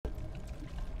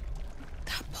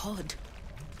That pod.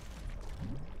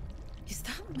 Is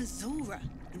that Mizora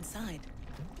inside?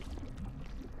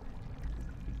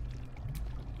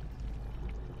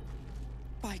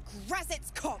 By Grazit's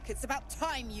cock, it's about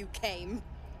time you came.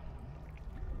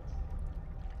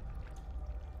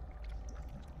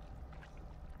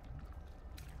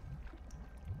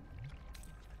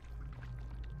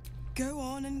 Go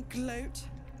on and gloat.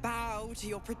 Bow to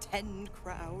your pretend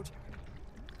crowd.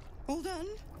 All done?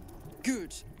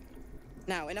 Good.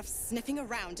 Now, enough sniffing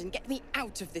around and get me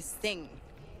out of this thing.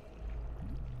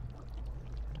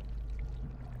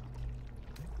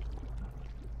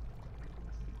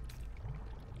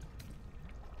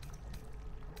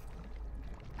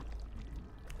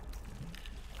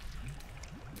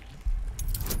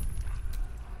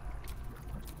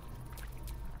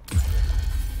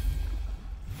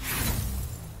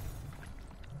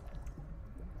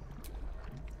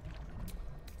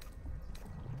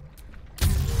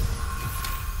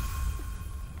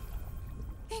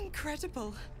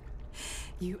 Incredible.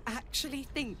 You actually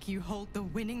think you hold the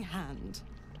winning hand.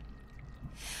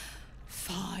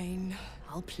 Fine,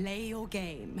 I'll play your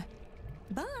game.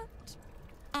 But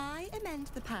I amend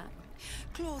the pact.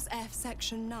 Clause F,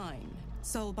 Section 9.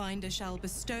 Soulbinder shall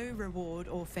bestow reward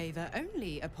or favor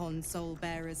only upon soul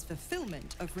bearers'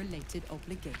 fulfillment of related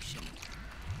obligation.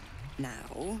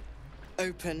 Now,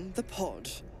 open the pod.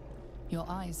 Your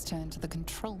eyes turn to the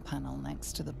control panel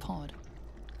next to the pod.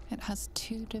 It has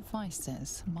two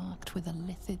devices marked with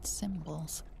elithid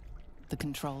symbols. The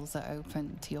controls are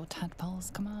open to your tadpole's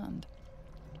command,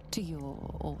 to your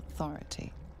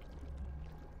authority.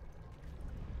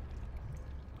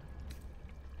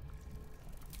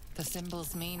 The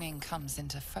symbol's meaning comes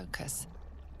into focus.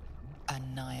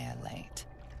 Annihilate.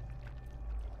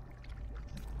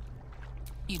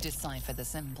 You decipher the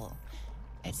symbol.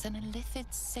 It's an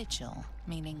elithid sigil,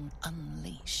 meaning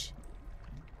unleash.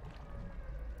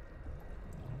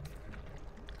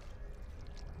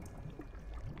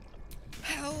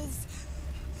 Hells!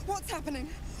 What's happening?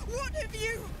 What have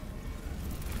you...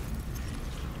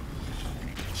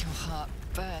 Your heart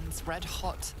burns red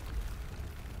hot,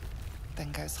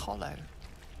 then goes hollow.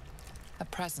 A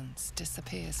presence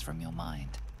disappears from your mind.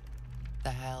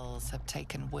 The Hells have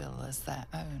taken Will as their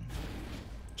own.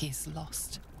 He is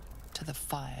lost to the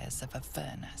fires of a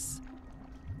furnace.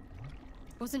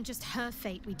 It wasn't just her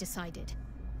fate we decided.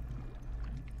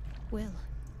 Will.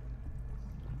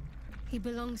 He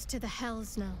belongs to the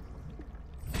Hells now.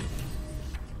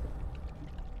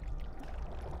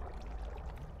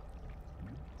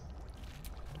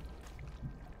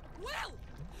 Will!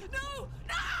 No!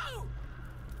 No!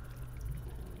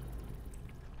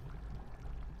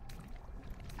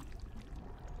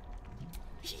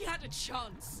 He had a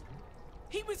chance.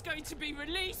 He was going to be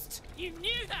released. You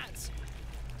knew that.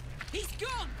 He's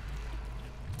gone.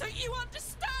 Don't you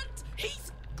understand?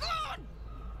 He's gone!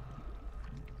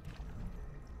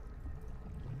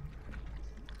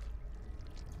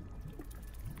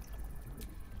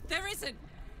 There isn't.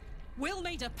 Will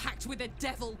made a pact with the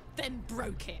devil, then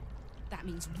broke it. That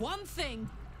means one thing.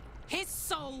 His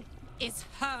soul is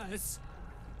hers.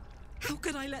 How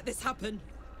could I let this happen?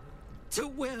 To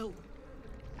Will.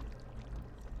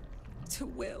 To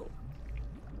Will.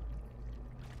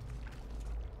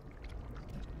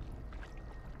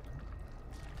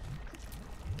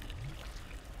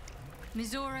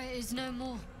 Mizora is no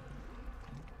more.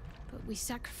 But we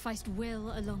sacrificed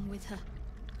Will along with her.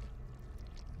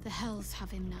 The Hells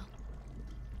have him now.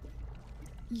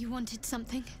 You wanted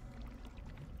something?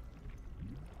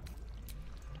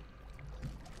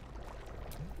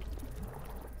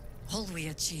 All we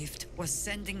achieved was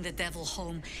sending the devil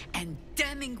home and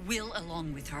damning Will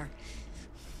along with her.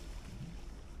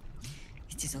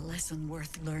 It is a lesson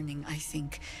worth learning, I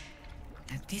think,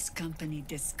 that this company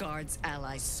discards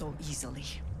allies so easily.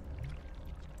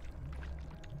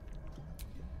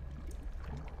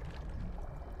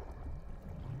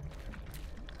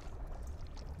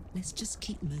 Let's just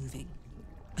keep moving.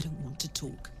 I don't want to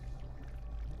talk.